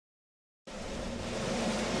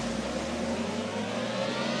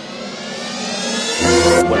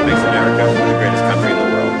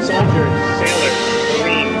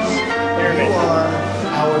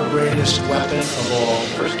greatest weapon of all.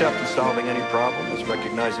 First step in solving any problem is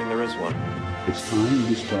recognizing there is one. It's time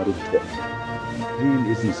we started talking. Pain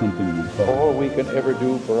isn't something we thought. All we can ever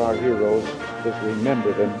do for our heroes is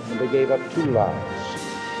remember them, and they gave up two lives,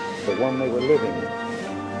 the one they were living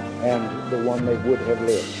and the one they would have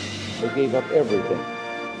lived. They gave up everything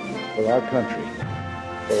for our country,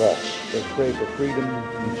 for us. They pray for freedom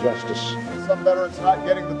and justice. Some veterans not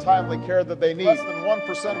getting the timely care that they need. Less than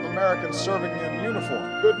 1% of Americans serving in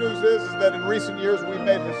uniform. Good news is that in recent years we've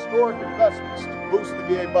made historic investments to boost the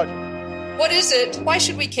VA budget. What is it? Why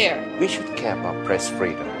should we care? We should care about press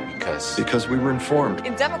freedom because we were informed.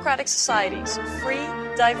 In democratic societies, free,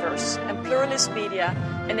 diverse, and pluralist media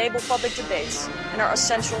enable public debates and are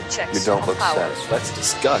essential checks You don't on look power. satisfied. Let's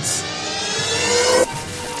discuss.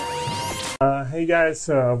 Hey guys,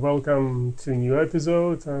 welcome to a new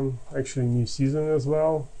episode, actually new season as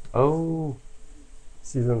well. Oh,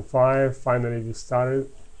 Season 5, finally we started.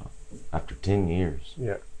 after 10 years.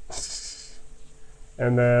 Yeah.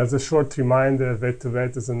 And as a short reminder,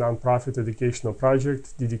 Vet2Vet is a non-profit educational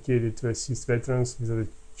project dedicated to assist veterans with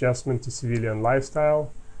adjustment to civilian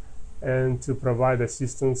lifestyle and to provide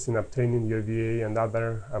assistance in obtaining your VA and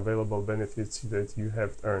other available benefits that you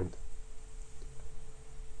have earned.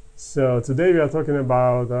 So today we are talking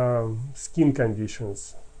about skin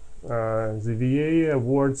conditions. The VA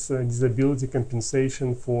awards disability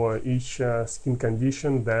compensation for each skin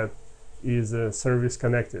condition that is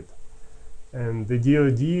service-connected. And the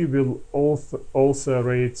DoD will also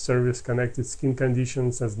rate service-connected skin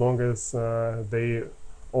conditions as long as they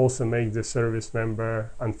also make the service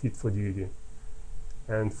member unfit for duty.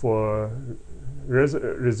 And for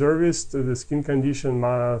reservists, the skin condition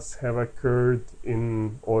must have occurred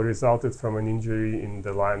in or resulted from an injury in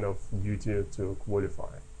the line of duty to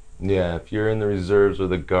qualify. Yeah, if you're in the reserves or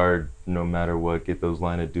the guard, no matter what, get those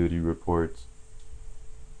line of duty reports.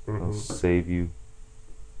 They'll save you.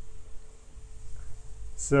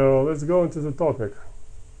 So let's go into the topic.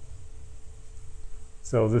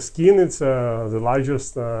 So the skin is the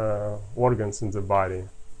largest organs in the body.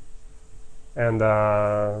 And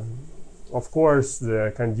of course,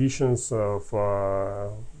 the conditions of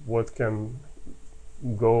what can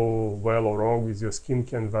go well or wrong with your skin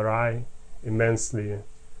can vary immensely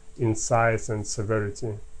in size and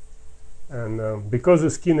severity. And because the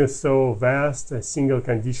skin is so vast, a single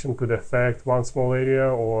condition could affect one small area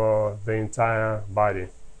or the entire body.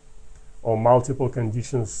 Or multiple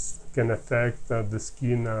conditions can affect the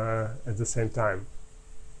skin at the same time.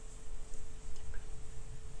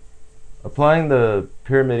 Applying the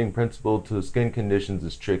pyramiding principle to skin conditions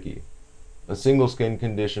is tricky. A single skin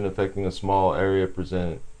condition affecting a small area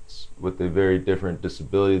presents with a very different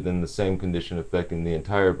disability than the same condition affecting the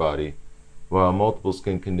entire body, while multiple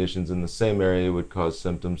skin conditions in the same area would cause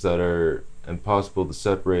symptoms that are impossible to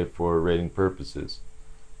separate for rating purposes.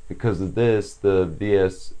 Because of this, the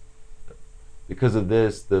VA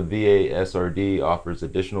SRD offers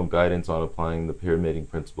additional guidance on applying the pyramiding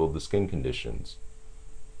principle to skin conditions.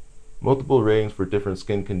 Multiple ratings for different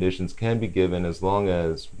skin conditions can be given as long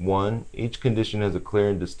as 1. Each condition has a clear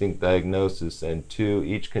and distinct diagnosis, and 2.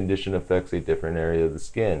 Each condition affects a different area of the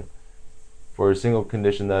skin. For a single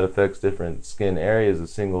condition that affects different skin areas, a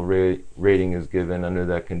single rating is given under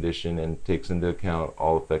that condition and takes into account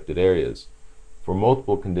all affected areas. For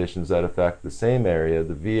multiple conditions that affect the same area,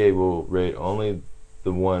 the VA will rate only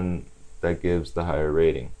the one that gives the higher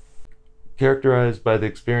rating. Characterized by the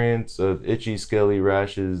experience of itchy, scaly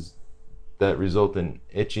rashes that result in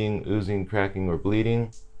itching, oozing, cracking, or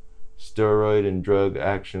bleeding, steroid and drug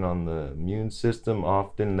action on the immune system,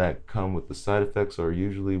 often that come with the side effects, are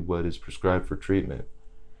usually what is prescribed for treatment.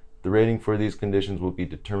 The rating for these conditions will be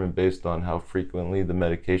determined based on how frequently the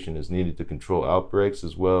medication is needed to control outbreaks,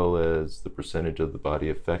 as well as the percentage of the body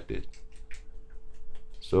affected.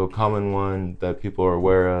 So a common one that people are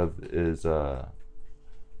aware of is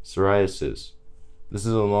psoriasis. This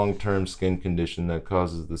is a long-term skin condition that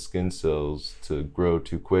causes the skin cells to grow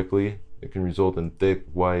too quickly. It can result in thick,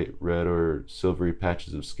 white, red, or silvery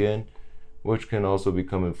patches of skin, which can also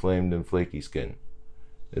become inflamed and flaky skin.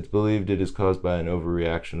 It's believed it is caused by an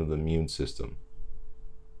overreaction of the immune system.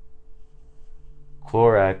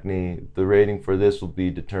 Chloracne, the rating for this will be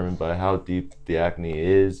determined by how deep the acne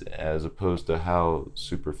is as opposed to how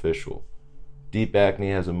superficial. Deep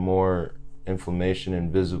acne has a more inflammation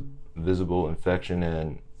and visible infection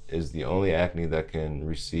and is the only acne that can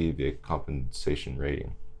receive a compensation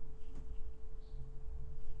rating.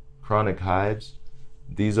 Chronic hives.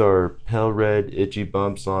 These are pale red, itchy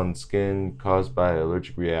bumps on skin caused by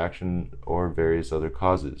allergic reaction or various other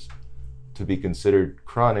causes. To be considered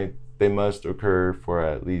chronic, they must occur for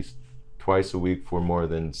at least twice a week for more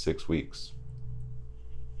than 6 weeks.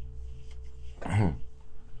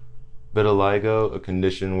 Vitiligo, a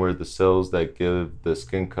condition where the cells that give the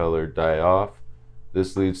skin color die off.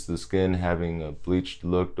 This leads to the skin having a bleached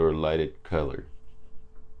look or lighted color.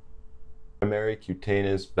 Primary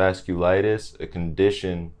cutaneous vasculitis, a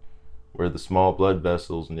condition where the small blood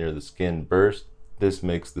vessels near the skin burst. This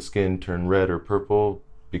makes the skin turn red or purple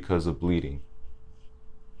because of bleeding.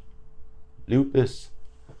 Lupus.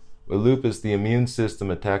 With lupus, the immune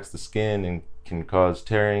system attacks the skin and can cause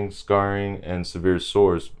tearing, scarring, and severe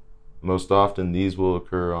sores. Most often, these will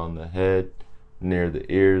occur on the head, near the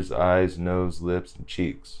ears, eyes, nose, lips, and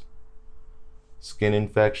cheeks. Skin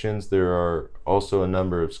infections. There are also a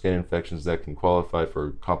number of skin infections that can qualify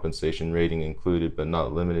for compensation rating, included but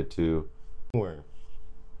not limited to worm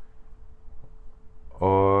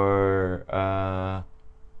or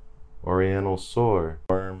oriental sore,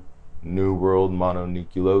 worm, New World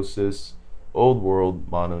mononucleosis, Old World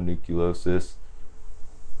mononucleosis,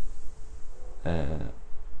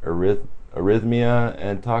 arrhythmia,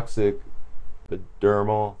 and toxic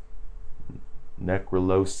epidermal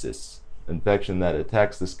necrosis, infection that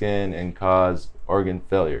attacks the skin and cause organ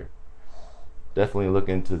failure. Definitely look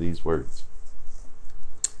into these words.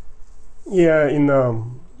 Yeah, in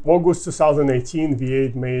August 2018,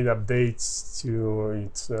 VA made updates to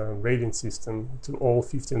its rating system to all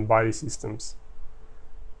 15 body systems.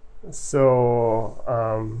 So,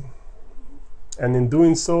 and in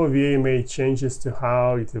doing so, VA made changes to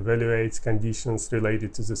how it evaluates conditions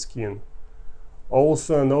related to the skin.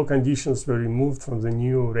 Also, no conditions were removed from the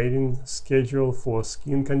new rating schedule for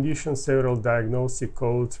skin conditions. Several diagnostic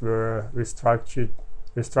codes were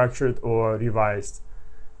restructured or revised.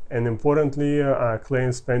 And importantly,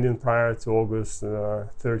 claims pending prior to August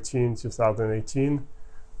 13, 2018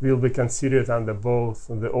 will be considered under both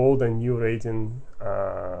the old and new rating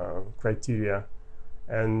criteria,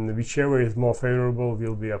 and whichever is more favorable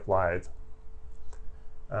will be applied.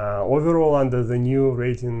 Overall, under the new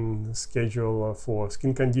rating schedule for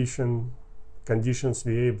skin conditions,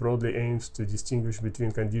 VA broadly aims to distinguish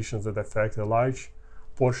between conditions that affect a large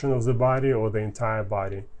portion of the body or the entire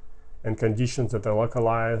body, and conditions that are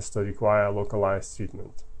localized or require localized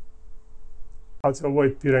treatment. How to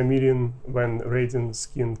avoid pyramiding when rating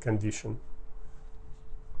skin condition.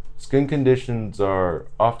 Skin conditions are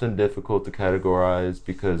often difficult to categorize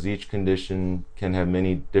because each condition can have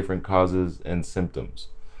many different causes and symptoms.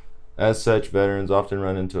 As such, veterans often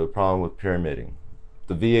run into a problem with pyramiding,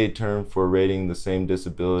 the VA term for rating the same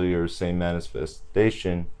disability or same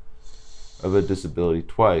manifestation of a disability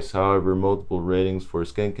twice. However, multiple ratings for a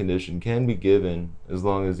skin condition can be given as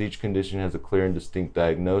long as each condition has a clear and distinct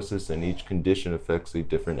diagnosis and each condition affects a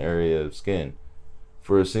different area of skin.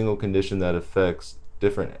 For a single condition that affects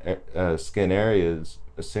different skin areas,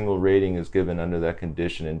 a single rating is given under that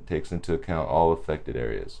condition and takes into account all affected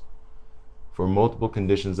areas. For multiple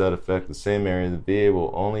conditions that affect the same area, the VA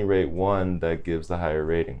will only rate one that gives the higher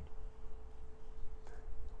rating.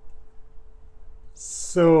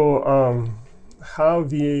 So, how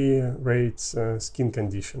VA rates skin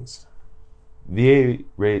conditions? VA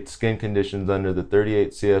rates skin conditions under the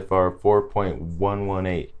 38 CFR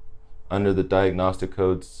 4.118, under the diagnostic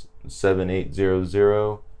codes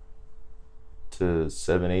 7800 to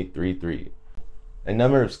 7833. A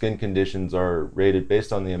number of skin conditions are rated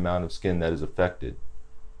based on the amount of skin that is affected.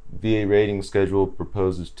 VA rating schedule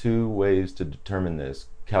proposes two ways to determine this: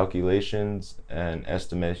 calculations and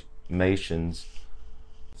estimations.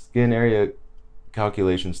 Skin area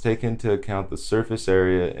calculations take into account the surface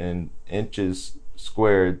area in inches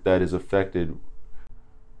squared that is affected,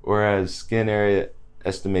 whereas skin area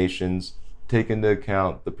estimations take into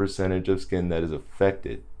account the percentage of skin that is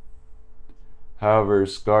affected. However,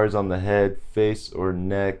 scars on the head, face, or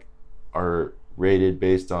neck are rated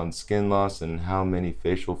based on skin loss and how many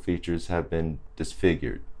facial features have been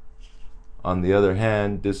disfigured. On the other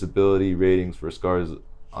hand, disability ratings for scars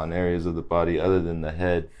on areas of the body other than the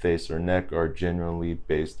head, face, or neck are generally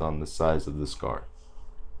based on the size of the scar.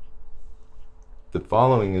 The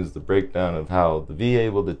following is the breakdown of how the VA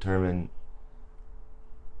will determine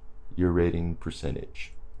your rating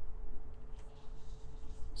percentage.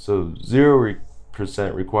 So 0%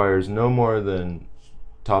 requires no more than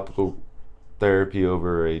topical therapy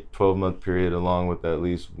over a 12-month period, along with at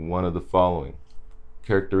least one of the following: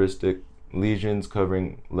 characteristic lesions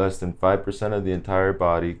covering less than 5% of the entire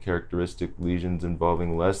body, characteristic lesions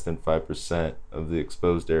involving less than 5% of the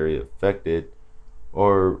exposed area affected,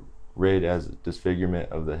 or rated as disfigurement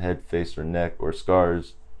of the head, face, or neck, or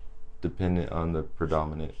scars dependent on the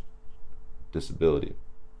predominant disability.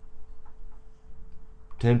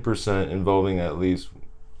 10% involving at least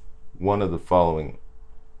one of the following: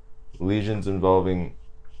 lesions involving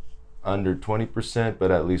under 20% but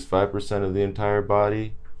at least 5% of the entire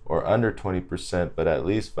body, or under 20% but at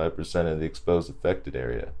least 5% of the exposed affected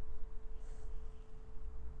area.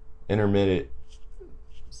 Intermittent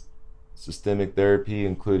systemic therapy,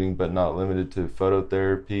 including but not limited to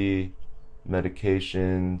phototherapy,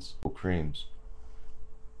 medications, or creams.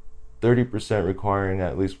 30% requiring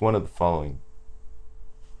at least one of the following: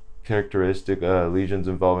 characteristic lesions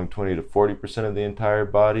involving 20 to 40% of the entire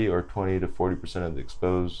body, or 20 to 40% of the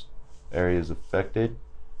exposed areas affected.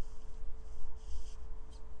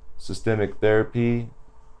 Systemic therapy,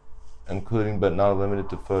 including but not limited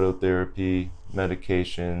to phototherapy,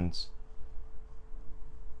 medications,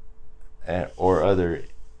 or other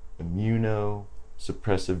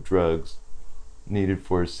immunosuppressive drugs needed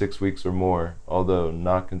for 6 weeks or more, although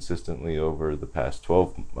not consistently over the past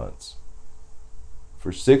 12 months.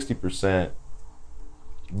 For 60%,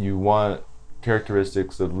 you want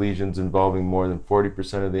characteristics of lesions involving more than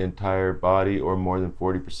 40% of the entire body, or more than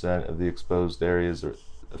 40% of the exposed areas are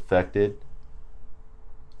affected.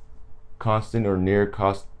 Constant or near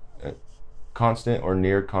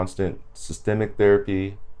constant systemic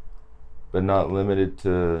therapy, but not limited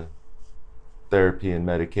to therapy and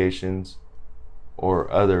medications,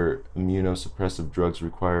 or other immunosuppressive drugs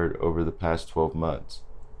required over the past 12 months.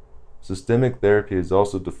 Systemic therapy is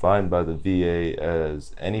also defined by the VA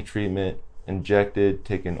as any treatment injected,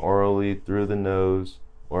 taken orally, through the nose,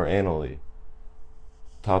 or anally.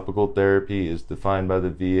 Topical therapy is defined by the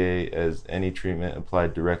VA as any treatment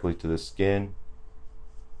applied directly to the skin.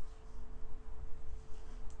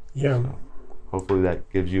 Yeah. So hopefully that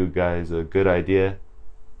gives you guys a good idea.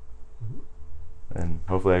 And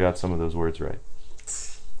hopefully I got some of those words right.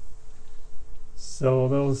 So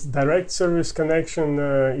those direct service connection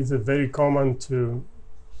is a very common to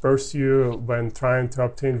pursue when trying to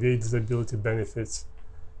obtain VA disability benefits.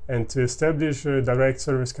 And to establish a direct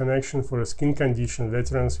service connection for a skin condition,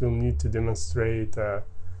 veterans will need to demonstrate that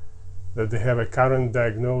they have a current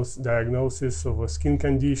diagnosis of a skin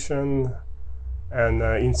condition, an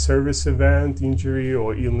in-service event, injury,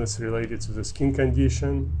 or illness related to the skin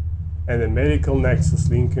condition, and a medical nexus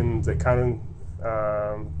linking the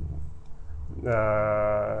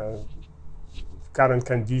current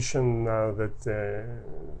condition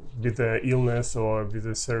with the illness or with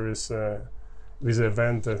the service, with the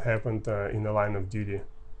event that happened in the line of duty.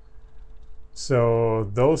 So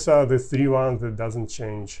those are the three ones that doesn't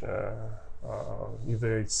change,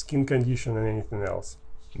 either it's skin condition or anything else.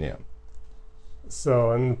 Yeah.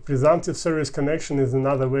 So, and presumptive service connection is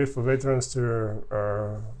another way for veterans to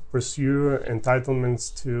pursue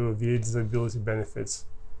entitlements to VA disability benefits.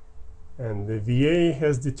 And the VA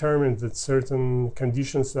has determined that certain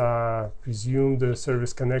conditions are presumed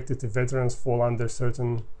service-connected if veterans fall under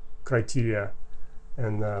certain criteria.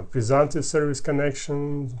 And presumptive service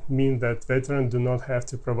connection means that veterans do not have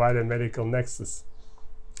to provide a medical nexus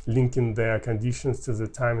linking their conditions to the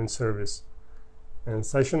time in service. And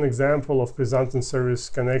such an example of presumptive service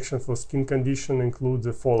connection for skin condition includes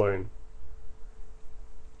the following.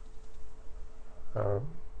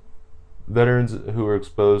 Veterans who were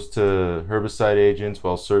exposed to herbicide agents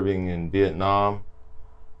while serving in Vietnam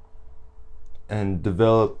and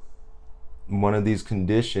develop one of these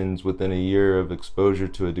conditions within a year of exposure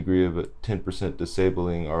to a degree of 10%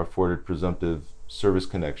 disabling are afforded presumptive service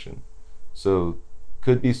connection. So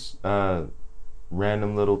could be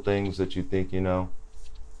random little things that you think you know.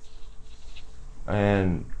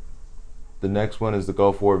 And the next one is the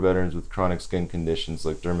Gulf War veterans with chronic skin conditions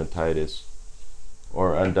like dermatitis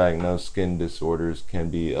or undiagnosed skin disorders can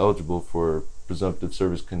be eligible for presumptive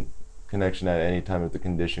service connection at any time if the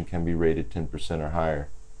condition can be rated 10% or higher.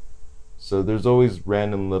 So there's always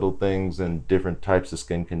random little things and different types of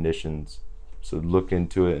skin conditions. So look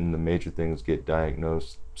into it, and the major things get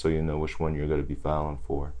diagnosed so you know which one you're going to be filing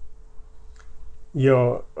for.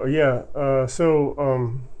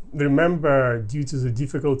 Remember, due to the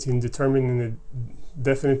difficulty in determining a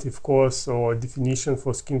definitive cause or definition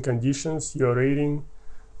for skin conditions, your rating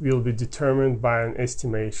will be determined by an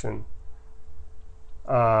estimation.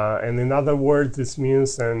 And in other words, this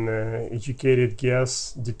means an educated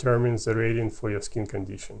guess determines the rating for your skin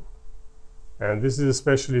condition. And this is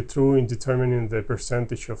especially true in determining the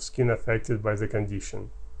percentage of skin affected by the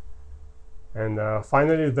condition. And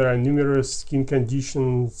finally, there are numerous skin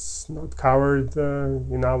conditions not covered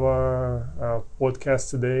in our podcast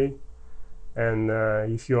today. And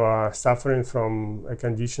if you are suffering from a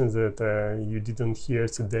condition that you didn't hear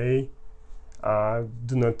today,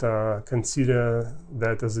 do not consider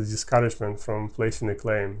that as a discouragement from placing a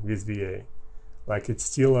claim with VA. like it's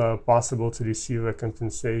still possible to receive a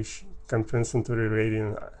compensatory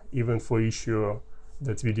rating even for issue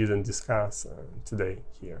that we didn't discuss today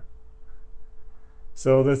here.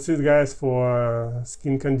 So that's it, guys, for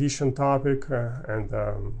skin condition topic.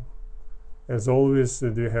 And as always,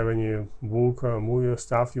 do you have any book, movie, or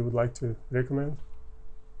stuff you would like to recommend?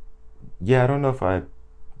 Yeah, I don't know if I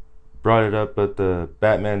brought it up, but the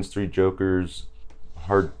Batman's Three Jokers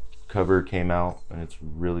hardcover came out, and it's a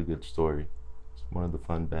really good story. It's one of the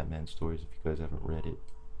fun Batman stories if you guys haven't read it.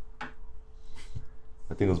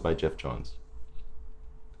 I think it was by Jeff Johns.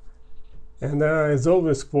 And as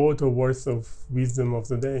always, quote or words of wisdom of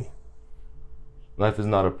the day. Life is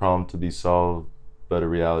not a problem to be solved, but a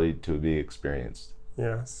reality to be experienced.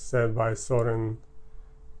 Yeah, said by Soren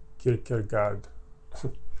Kierkegaard.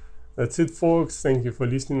 That's it, folks. Thank you for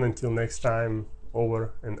listening. Until next time,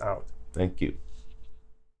 over and out. Thank you.